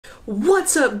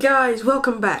What's up guys,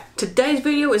 welcome back. Today's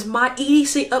video is my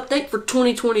EDC update for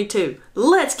 2022.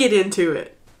 Let's get into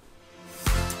it.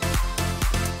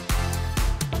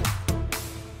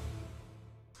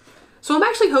 So I'm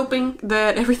actually hoping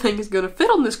that everything is going to fit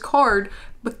on this card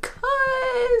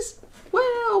because,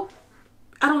 well,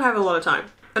 I don't have a lot of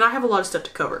time and I have a lot of stuff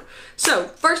to cover. So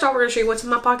first off, we're going to show you what's in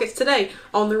my pockets today.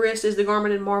 On the wrist is the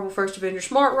Garmin and Marvel First Avenger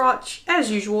smartwatch. As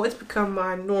usual, it's become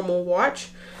my normal watch.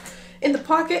 In the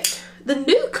pocket, the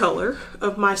new color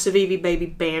of my Civivi Baby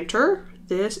Banter.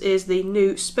 This is the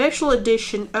new special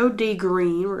edition OD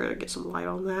green. We're going to get some light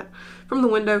on that from the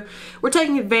window. We're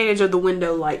taking advantage of the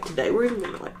window light today. We're even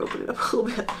going to like open it up a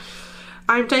little bit.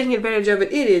 I'm taking advantage of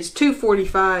it. It is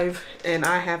 2:45 and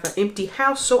I have an empty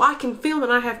house so I can film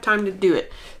and I have time to do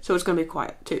it. So it's going to be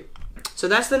quiet too. So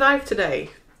that's the knife today.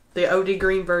 The OD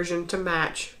green version to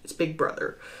match its big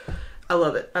brother. I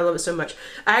love it. I love it so much.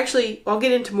 I'll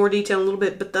get into more detail in a little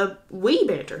bit, but the Wii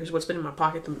Banter is what's been in my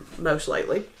pocket the most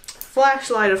lately.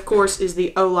 Flashlight, of course, is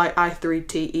the Olight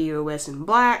i3T EOS in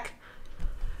black.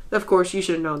 Of course, you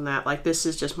should have known that. Like, this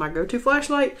is just my go-to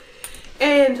flashlight.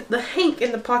 And the hank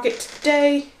in the pocket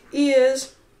today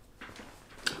is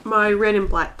my red and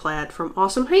black plaid from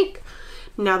Awesome Hank.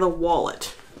 Now the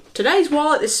wallet. Today's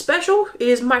wallet is special. It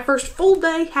is my first full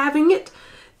day having it.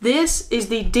 This is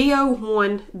the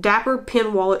D01 Dapper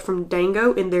Pen Wallet from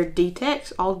Dango in their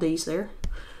D-Tex. All D's there.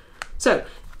 So,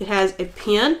 it has a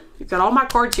pen. You've got all my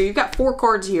cards here. You've got 4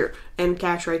 cards here. And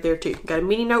cash right there too. You've got a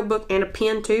mini notebook and a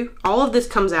pen too. All of this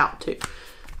comes out too.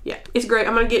 Yeah, it's great.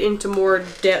 I'm going to get into more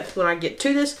depth when I get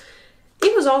to this.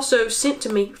 It was also sent to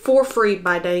me for free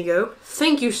by Dango.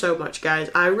 Thank you so much,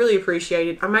 guys. I really appreciate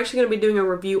it. I'm actually going to be doing a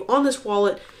review on this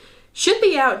wallet. Should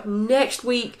be out next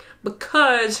week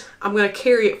because I'm going to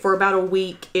carry it for about a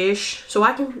week-ish so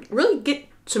I can really get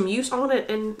some use on it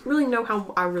and really know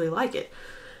how I really like it.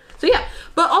 So yeah,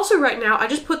 but also right now, I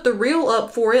just put the reel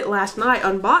up for it last night,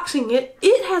 unboxing it.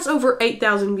 It has over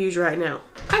 8,000 views right now.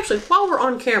 Actually, while we're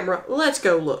on camera, let's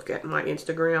go look at my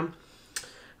Instagram.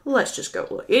 Let's just go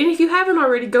look. And if you haven't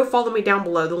already, go follow me down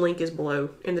below. The link is below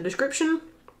in the description.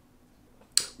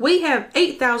 We have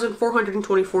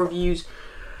 8,424 views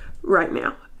right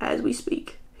now as we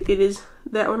speak. It is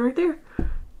that one right there.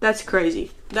 That's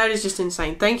crazy. That is just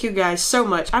insane. Thank you guys so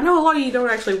much. I know a lot of you don't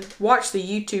actually watch the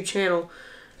YouTube channel.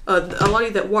 A lot of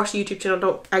you that watch the YouTube channel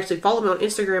don't actually follow me on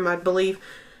Instagram, I believe.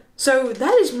 So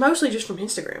that is mostly just from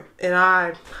Instagram. And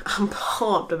I'm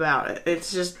pumped about it.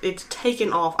 It's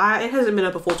taken off. It hasn't been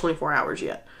up a full 24 hours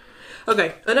yet.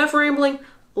 Okay, enough rambling.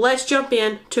 Let's jump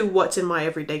in to what's in my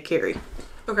everyday carry.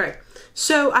 Okay,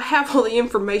 so I have all the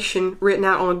information written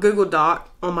out on a Google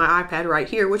Doc on my iPad right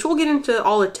here, which we'll get into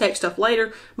all the tech stuff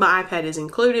later. My iPad is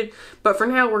included, but for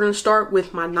now we're going to start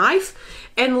with my knife.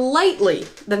 And lately,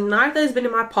 the knife that has been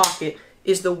in my pocket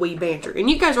is the Wii Banter. And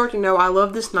you guys already know I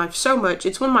love this knife so much.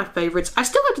 It's one of my favorites. I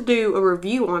still have to do a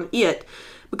review on it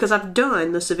because I've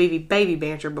done the Civivi Baby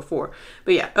Banter before.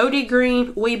 But yeah, OD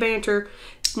Green, Wii Banter.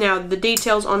 Now, the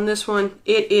details on this one,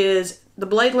 the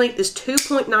blade length is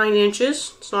 2.9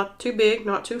 inches. It's not too big,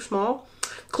 not too small.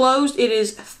 Closed, it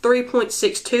is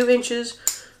 3.62 inches.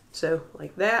 So,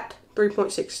 like that,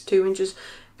 3.62 inches.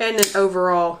 And then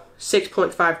overall,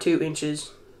 6.52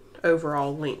 inches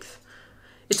overall length.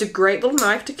 It's a great little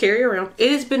knife to carry around.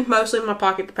 It has been mostly in my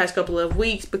pocket the past couple of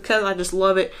weeks because I just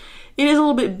love it. It is a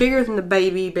little bit bigger than the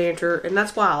Baby Banter, and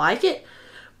that's why I like it.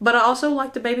 But I also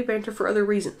like the Baby Banter for other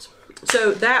reasons.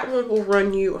 So that one will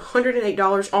run you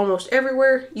 $108 almost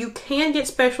everywhere. You can get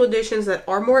special editions that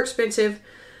are more expensive,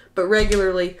 but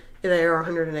regularly they are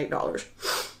 $108.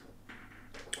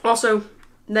 Also,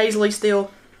 nasally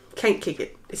still, can't kick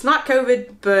it. It's not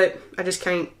COVID, but I just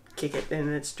can't kick it, and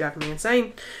it's driving me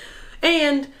insane.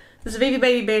 And the Civivi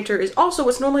Baby Banter is also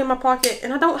what's normally in my pocket,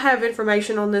 and I don't have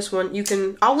information on this one.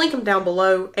 I'll link them down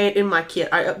below and in my kit.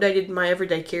 I updated my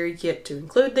everyday carry kit to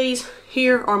include these.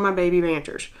 Here are my Baby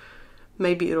Banters.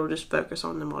 Maybe it'll just focus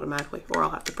on them automatically, or I'll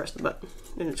have to press the button.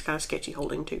 And it's kind of sketchy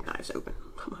holding 2 knives open.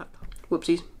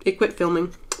 Whoopsies. It quit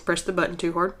filming. Press the button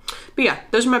too hard. But yeah,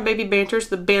 those are my Baby Banters,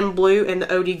 the Ben Blue and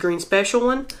the OD Green Special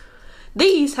one.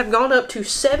 These have gone up to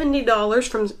 $70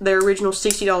 from their original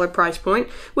 $60 price point,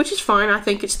 which is fine. I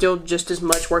think it's still just as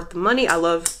much worth the money. I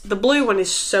love the blue one.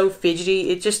 Is so fidgety.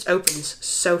 It just opens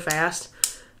so fast.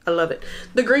 I love it.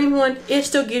 The green one is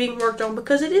still getting worked on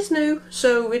because it is new,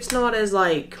 so it's not as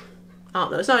like, I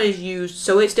don't know, it's not as used,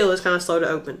 so it still is kind of slow to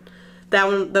open.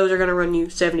 Those are going to run you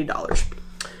 $70.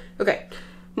 Okay,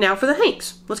 now for the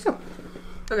hanks. Let's go.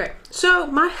 Okay, so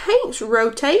my hanks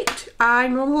rotate. I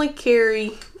normally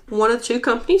carry one of 2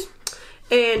 companies,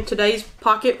 and today's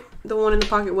pocket, the one in the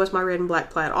pocket was my red and black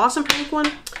plaid Awesome Hank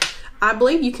one. I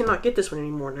believe you cannot get this one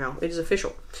anymore now. It is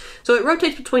official. So it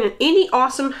rotates between an Any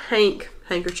Awesome Hank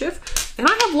handkerchief, and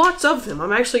I have lots of them.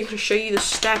 I'm actually going to show you the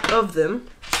stack of them.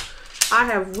 I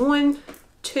have 1,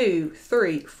 2,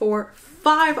 3, 4,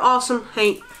 5 Awesome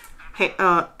Hank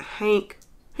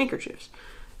handkerchiefs.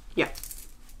 Yeah,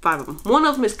 5 of them. One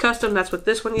of them is custom, that's what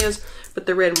this one is, but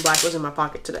the red and black was in my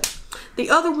pocket today. The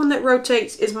other one that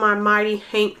rotates is my Mighty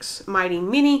Hanks Mighty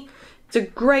Mini. It's a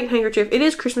great handkerchief. It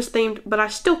is Christmas themed, but I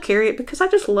still carry it because I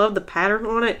just love the pattern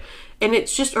on it, and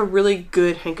it's just a really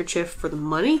good handkerchief for the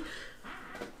money.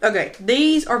 Okay,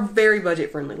 these are very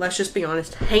budget friendly. Let's just be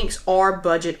honest. Hanks are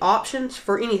budget options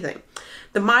for anything.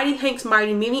 The Mighty Hanks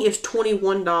Mighty Mini is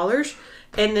 $21,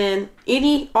 and then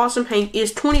Any Awesome Hank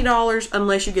is $20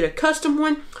 unless you get a custom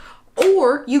one,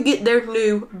 or you get their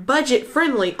new budget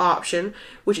friendly option,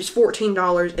 which is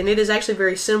 $14, and it is actually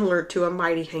very similar to a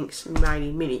Mighty Hanks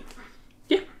Mighty Mini.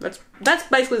 Yeah, that's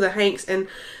basically the Hanks, and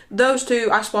those two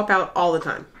I swap out all the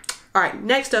time. Alright,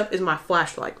 next up is my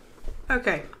flashlight.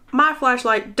 Okay, my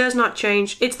flashlight does not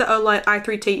change. It's the Olight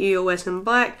i3T EOS in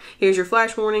black. Here's your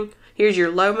flash warning. Here's your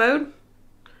low mode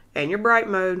and your bright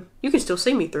mode. You can still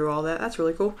see me through all that. That's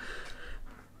really cool.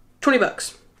 20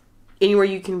 bucks. Anywhere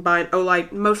you can buy an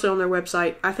Olight, mostly on their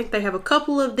website. I think they have a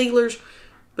couple of dealers,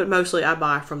 but mostly I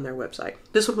buy from their website.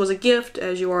 This one was a gift,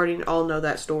 as you already all know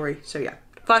that story. So yeah,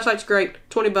 flashlight's great.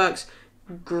 20 bucks.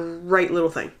 Great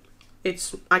little thing.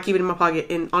 I keep it in my pocket,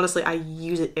 and honestly, I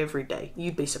use it every day.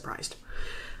 You'd be surprised.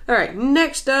 Alright,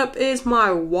 next up is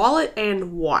my wallet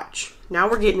and watch. Now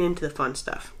we're getting into the fun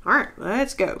stuff. Alright,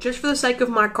 let's go. Just for the sake of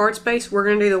my card space, we're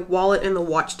going to do the wallet and the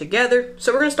watch together.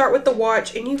 So we're going to start with the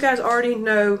watch, and you guys already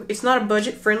know it's not a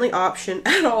budget-friendly option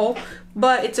at all,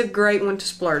 but it's a great one to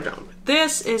splurge on.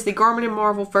 This is the Garmin &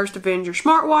 Marvel First Avenger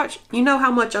smartwatch. You know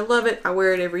how much I love it. I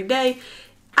wear it every day.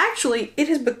 Actually, it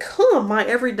has become my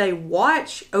everyday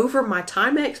watch over my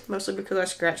Timex, mostly because I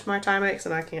scratched my Timex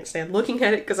and I can't stand looking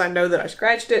at it because I know that I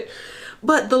scratched it.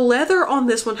 But the leather on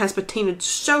this one has patinaed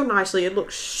so nicely. It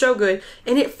looks so good,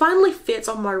 and it finally fits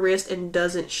on my wrist and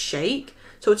doesn't shake.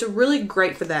 So it's really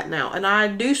great for that now. And I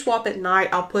do swap at night.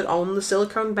 I'll put on the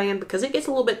silicone band because it gets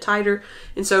a little bit tighter.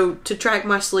 And so to track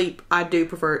my sleep, I do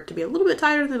prefer it to be a little bit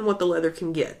tighter than what the leather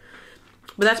can get.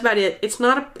 But that's about it. It's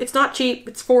not cheap.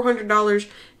 It's $400.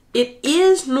 It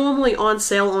is normally on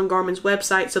sale on Garmin's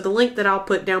website, so the link that I'll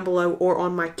put down below or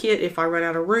on my kit if I run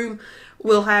out of room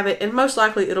will have it, and most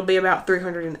likely it'll be about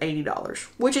 $380,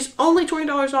 which is only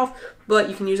 $20 off, but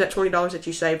you can use that $20 that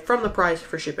you saved from the price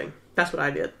for shipping. That's what I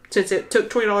did. Since it took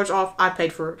 $20 off, I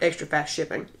paid for extra fast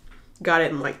shipping. Got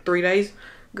it in like 3 days.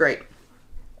 Great.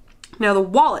 Now the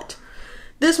wallet.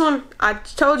 This one, I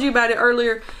told you about it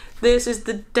earlier. This is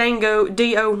the Dango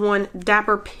D01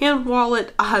 Dapper Pen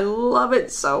Wallet. I love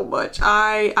it so much.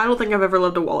 I don't think I've ever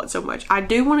loved a wallet so much. I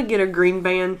do want to get a green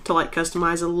band to like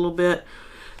customize it a little bit.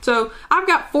 So I've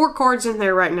got 4 cards in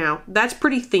there right now. That's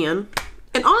pretty thin.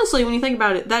 And honestly, when you think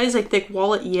about it, that is a thick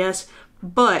wallet, yes.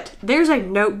 But there's a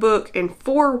notebook and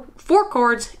four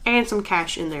cards and some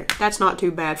cash in there. That's not too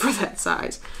bad for that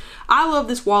size. I love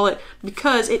this wallet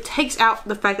because it takes out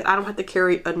the fact that I don't have to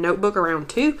carry a notebook around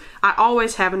too. I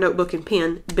always have a notebook and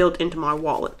pen built into my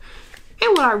wallet.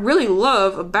 And what I really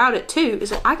love about it too is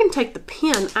that I can take the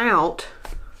pen out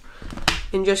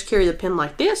and just carry the pen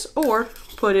like this, or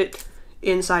put it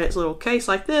inside its little case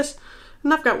like this,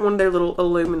 and I've got one of their little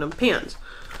aluminum pens.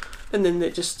 And then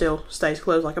it just still stays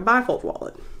closed like a bifold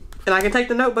wallet. And I can take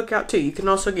the notebook out too. You can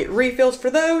also get refills for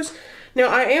those. Now,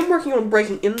 I am working on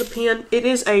breaking in the pen. It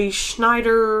is a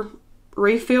Schneider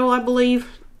refill, I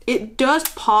believe. It does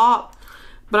pop,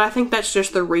 but I think that's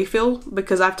just the refill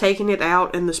because I've taken it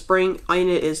out and the spring in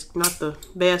it is not the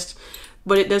best.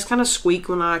 But it does kind of squeak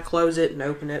when I close it and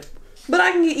open it. But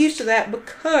I can get used to that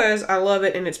because I love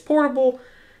it and it's portable.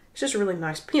 It's just a really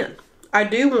nice pen. I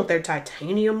do want their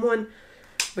titanium one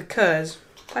because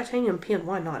titanium pen,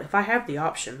 why not? If I have the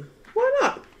option, why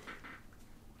not?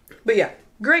 But yeah.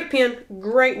 Great pen,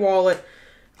 great wallet.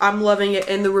 I'm loving it,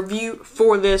 and the review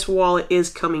for this wallet is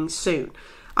coming soon.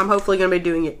 I'm hopefully going to be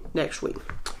doing it next week.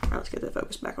 All right, let's get that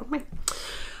focus back on me.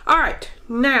 All right,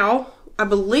 now I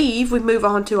believe we move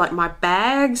on to like my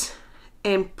bags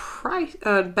and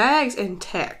bags and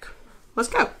tech. Let's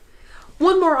go.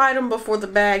 One more item before the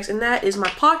bags, and that is my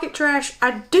pocket trash.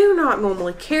 I do not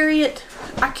normally carry it.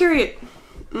 I carry it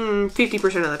 50%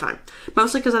 of the time,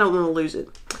 mostly because I don't want to lose it.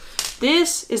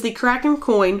 This is the Kraken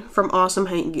coin from Awesome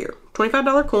Hank Gear.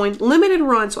 $25 coin, limited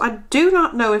run, so I do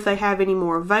not know if they have any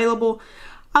more available.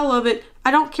 I love it.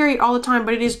 I don't carry it all the time,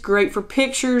 but it is great for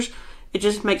pictures. It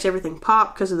just makes everything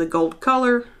pop because of the gold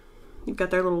color. You've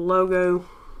got their little logo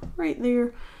right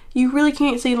there. You really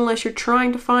can't see it unless you're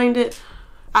trying to find it.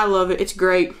 I love it. It's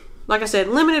great. Like I said,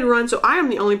 limited run, so I am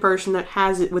the only person that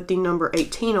has it with the number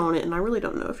 18 on it, and I really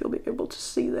don't know if you'll be able to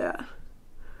see that.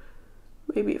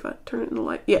 Maybe if I turn it in the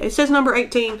light. Yeah, it says number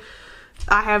 18.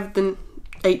 I have the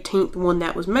 18th one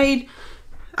that was made.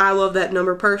 I love that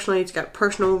number personally. It's got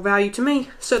personal value to me,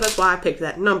 so that's why I picked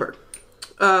that number.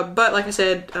 But like I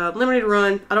said, limited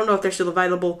run. I don't know if they're still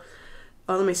available.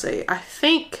 Let me see. I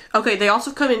think, okay, they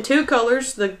also come in 2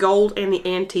 colors, the gold and the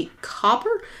antique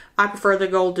copper. I prefer the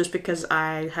gold just because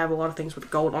I have a lot of things with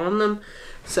gold on them.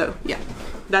 So yeah,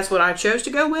 that's what I chose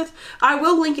to go with. I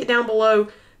will link it down below,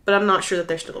 but I'm not sure that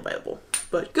they're still available.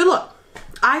 But good luck.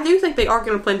 I do think they are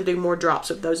going to plan to do more drops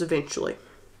of those eventually.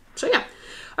 So yeah.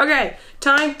 Okay,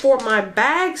 time for my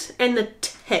bags and the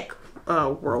tech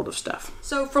world of stuff.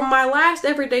 So from my last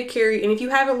everyday carry, and if you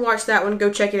haven't watched that one, go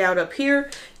check it out up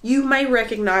here. You may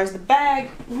recognize the bag.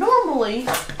 Normally,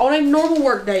 on a normal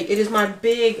work day, it is my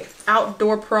big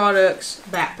outdoor products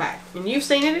backpack. And you've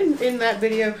seen it in that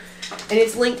video, and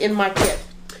it's linked in my kit.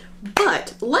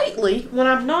 But lately, when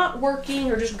I'm not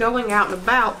working or just going out and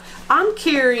about, I'm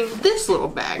carrying this little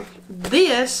bag.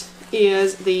 This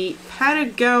is the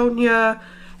Patagonia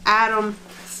Atom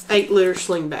 8-liter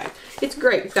sling bag. It's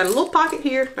great. It's got a little pocket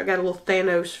here. I got a little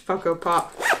Thanos Funko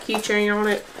Pop keychain on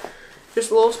it. Just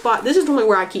a little spot. This is normally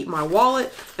where I keep my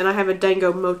wallet, and I have a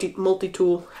Dango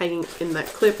multi-tool hanging in that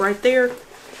clip right there.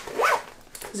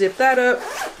 Zip that up.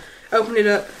 Open it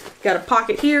up. Got a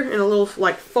pocket here and a little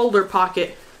like folder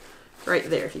pocket right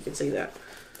there, if you can see that.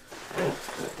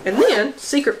 And then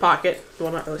secret pocket.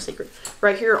 Well, not really secret.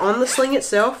 Right here on the sling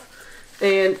itself.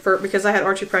 And because I had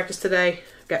archery practice today,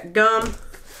 got gum,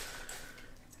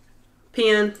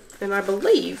 pen, and I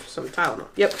believe some Tylenol.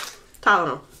 Yep,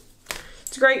 Tylenol.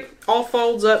 It's great. All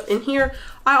folds up in here.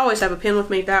 I always have a pen with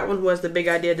me. That one was the Big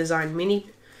Idea Design mini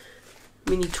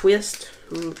twist.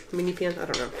 Mini pen, I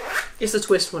don't know. It's the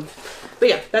twist one. But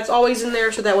yeah, that's always in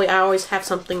there, so that way I always have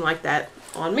something like that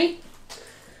on me.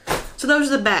 So those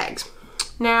are the bags.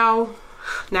 Now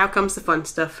comes the fun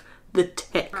stuff. The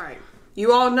tech. Alright.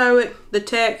 You all know it. The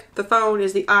tech, the phone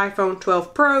is the iPhone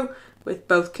 12 Pro with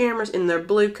both cameras in their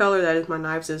blue color. That is my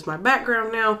knives as my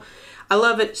background now. I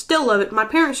love it. Still love it. My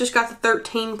parents just got the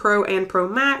 13 Pro and Pro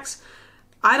Max.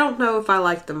 I don't know if I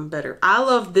like them better. I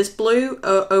love this blue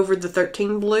over the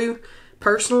 13 blue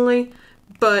personally,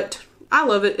 but I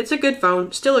love it. It's a good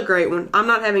phone. Still a great one. I'm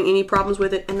not having any problems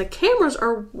with it, and the cameras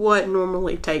are what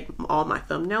normally take all my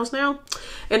thumbnails now.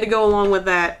 And to go along with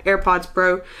that, AirPods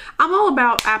Pro. I'm all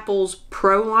about Apple's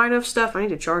Pro line of stuff. I need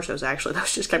to charge those actually.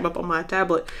 Those just came up on my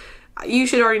tablet. You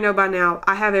should already know by now,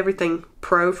 I have everything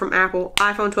Pro from Apple.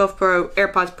 iPhone 12 Pro,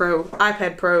 AirPods Pro,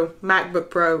 iPad Pro, MacBook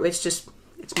Pro. It's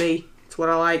me. It's what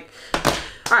I like.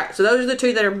 Alright, so those are the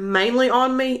 2 that are mainly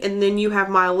on me. And then you have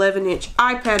my 11-inch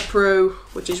iPad Pro,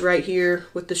 which is right here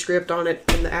with the script on it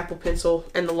and the Apple Pencil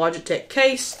and the Logitech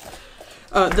case.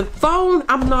 The phone,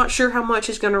 I'm not sure how much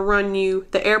it's going to run you.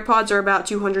 The AirPods are about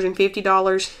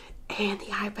 $250. And the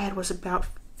iPad was about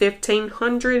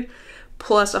 $1,500.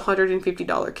 Plus a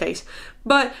 $150 case.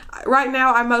 But right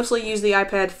now I mostly use the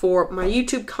iPad for my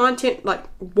YouTube content, like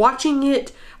watching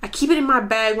it. I keep it in my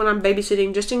bag when I'm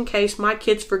babysitting just in case my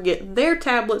kids forget their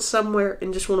tablets somewhere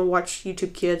and just want to watch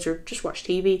YouTube Kids or just watch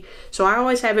TV. So I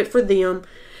always have it for them.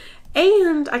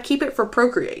 And I keep it for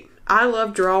Procreate. I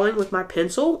love drawing with my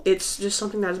pencil. It's just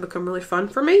something that has become really fun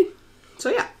for me.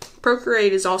 So yeah,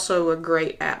 Procreate is also a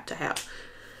great app to have.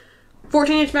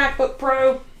 14-inch MacBook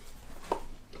Pro.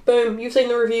 Boom, you've seen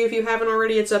the review. If you haven't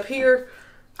already, it's up here.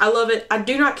 I love it. I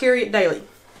do not carry it daily.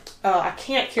 I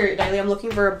can't carry it daily. I'm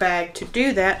looking for a bag to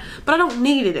do that, but I don't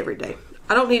need it every day.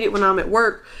 I don't need it when I'm at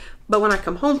work, but when I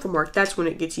come home from work, that's when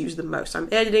it gets used the most. I'm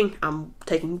editing, I'm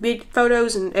taking big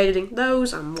photos and editing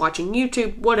those, I'm watching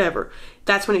YouTube, whatever.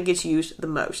 That's when it gets used the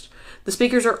most. The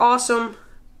speakers are awesome.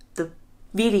 The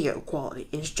video quality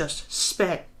is just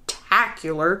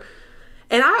spectacular.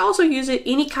 And I also use it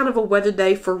any kind of a weather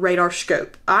day for radar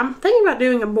scope. I'm thinking about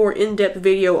doing a more in-depth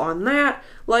video on that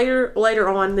later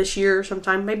on this year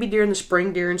sometime, maybe during the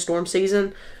spring, during storm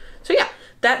season. So yeah,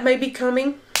 that may be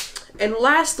coming. And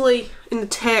lastly, in the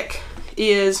tech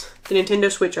is the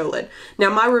Nintendo Switch OLED. Now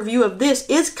my review of this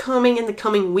is coming in the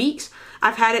coming weeks.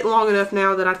 I've had it long enough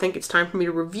now that I think it's time for me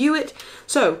to review it.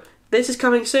 So this is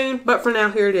coming soon, but for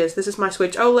now, here it is. This is my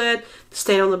Switch OLED. The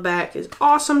stand on the back is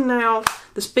awesome now.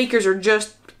 The speakers are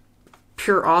just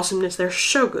pure awesomeness. They're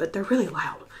so good. They're really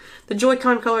loud. The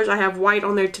Joy-Con colors, I have white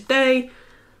on there today.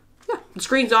 Yeah, the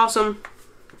screen's awesome.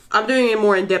 I'm doing a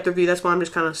more in-depth review. That's why I'm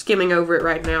just kind of skimming over it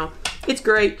right now. It's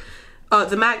great.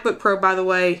 The MacBook Pro, by the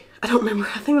way, I don't remember.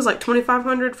 I think it was like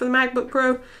 $2,500 for the MacBook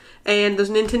Pro. And the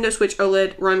Nintendo Switch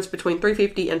OLED runs between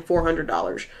 $350 and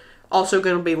 $400. Also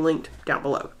going to be linked down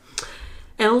below.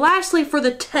 And lastly, for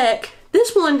the tech,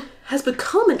 this one has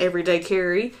become an everyday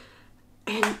carry.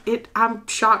 And I'm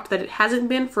shocked that it hasn't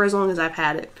been for as long as I've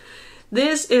had it.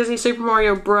 This is a Super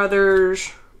Mario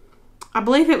Brothers, I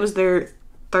believe it was their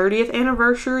 30th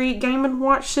anniversary Game &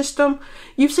 Watch system.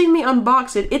 You've seen me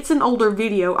unbox it. It's an older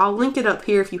video. I'll link it up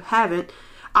here if you haven't.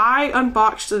 I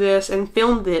unboxed this and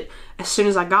filmed it as soon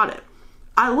as I got it.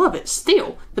 I love it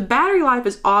still. The battery life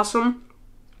is awesome.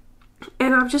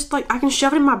 And I'm just like, I can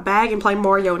shove it in my bag and play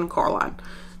Mario and Caroline.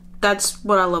 That's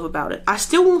what I love about it. I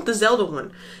still want the Zelda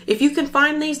one. If you can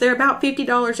find these, they're about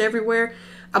 $50 everywhere.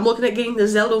 I'm looking at getting the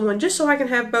Zelda one just so I can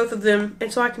have both of them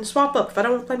and so I can swap up. If I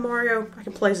don't want to play Mario, I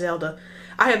can play Zelda.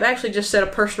 I have actually just set a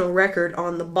personal record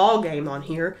on the ball game on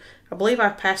here. I believe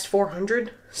I've passed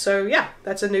 400. So yeah,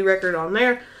 that's a new record on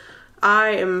there.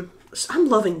 I'm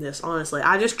loving this, honestly.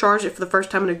 I just charged it for the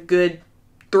first time in a good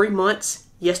 3 months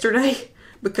yesterday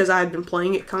because I had been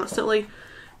playing it constantly.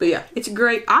 But yeah, it's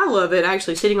great. I love it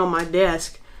actually sitting on my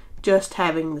desk just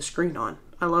having the screen on.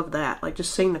 I love that. Like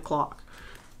just seeing the clock.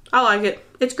 I like it.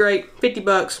 It's great. 50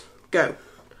 bucks. Go.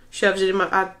 Shoves it in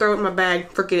I throw it in my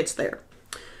bag. Forget it's there.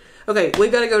 Okay, we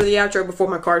gotta go to the outro before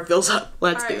my card fills up.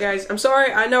 Let's do it. Guys, I'm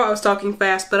sorry. I know I was talking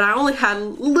fast, but I only had a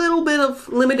little bit of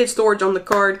limited storage on the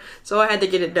card, so I had to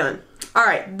get it done.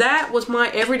 Alright, that was my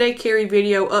everyday carry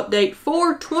video update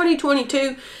for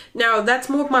 2022. Now, that's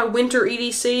more of my winter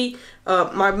EDC.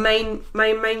 My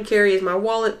main carry is my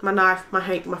wallet, my knife,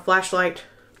 my flashlight,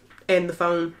 and the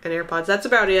phone and AirPods. That's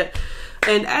about it.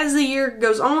 And as the year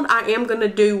goes on, I am going to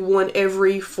do one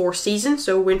every 4 seasons.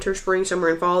 So winter, spring, summer,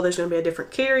 and fall, there's going to be a different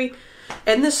carry.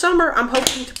 And this summer, I'm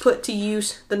hoping to put to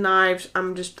use the knives.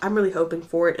 I'm really hoping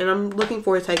for it. And I'm looking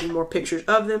forward to taking more pictures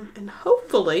of them. And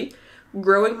hopefully,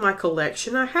 growing my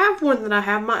collection. I have one that I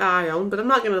have my eye on, but I'm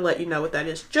not going to let you know what that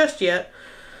is just yet.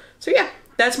 So yeah,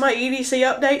 that's my EDC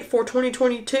update for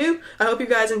 2022. I hope you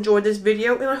guys enjoyed this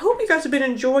video. And I hope you guys have been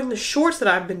enjoying the shorts that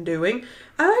I've been doing.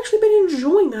 I've actually been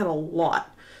enjoying that a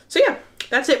lot. So yeah,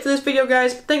 that's it for this video,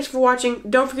 guys. Thanks for watching.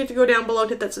 Don't forget to go down below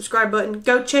and hit that subscribe button.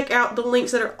 Go check out the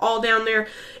links that are all down there.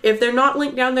 If they're not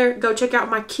linked down there, go check out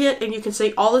my kit and you can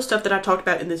see all the stuff that I talked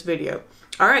about in this video.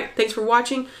 Alright, thanks for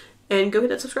watching. And go hit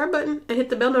that subscribe button and hit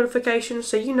the bell notification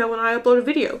so you know when I upload a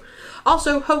video.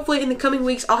 Also, hopefully in the coming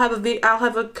weeks, I'll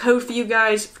have a code for you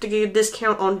guys to get a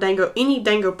discount on any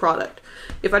Dango product.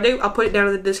 If I do, I'll put it down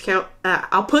in the discount.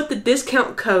 I'll put the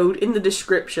discount code in the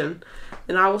description.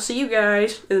 And I will see you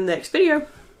guys in the next video.